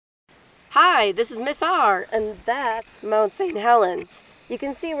Hi, this is Miss R, and that's Mt St Helens. You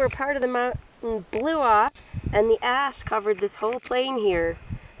can see where part of the mountain blew off, and the ash covered this whole plain here.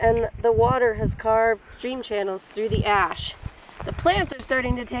 And the water has carved stream channels through the ash. The plants are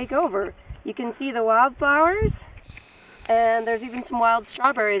starting to take over. You can see the wildflowers, and there's even some wild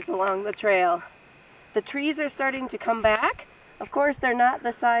strawberries along the trail. The trees are starting to come back. Of course, they're not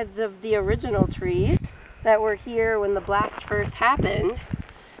the size of the original trees that were here when the blast first happened.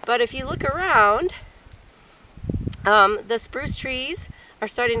 But if you look around, the spruce trees are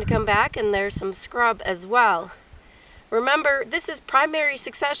starting to come back, and there's some scrub as well. Remember, this is primary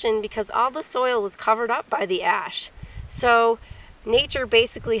succession because all the soil was covered up by the ash. So nature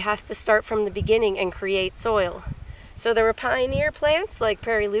basically has to start from the beginning and create soil. So there were pioneer plants like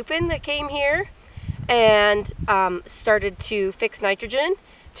prairie lupin that came here and started to fix nitrogen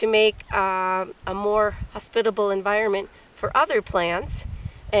to make a more hospitable environment for other plants,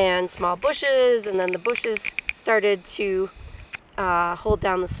 and small bushes, and then the bushes started to hold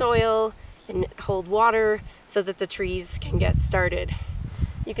down the soil and hold water so that the trees can get started.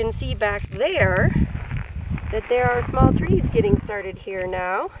 You can see back there that there are small trees getting started here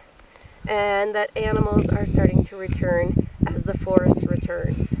now, and that animals are starting to return as the forest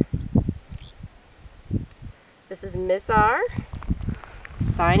returns. This is Miss R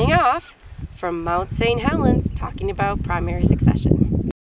signing off from Mt St Helens, talking about primary succession.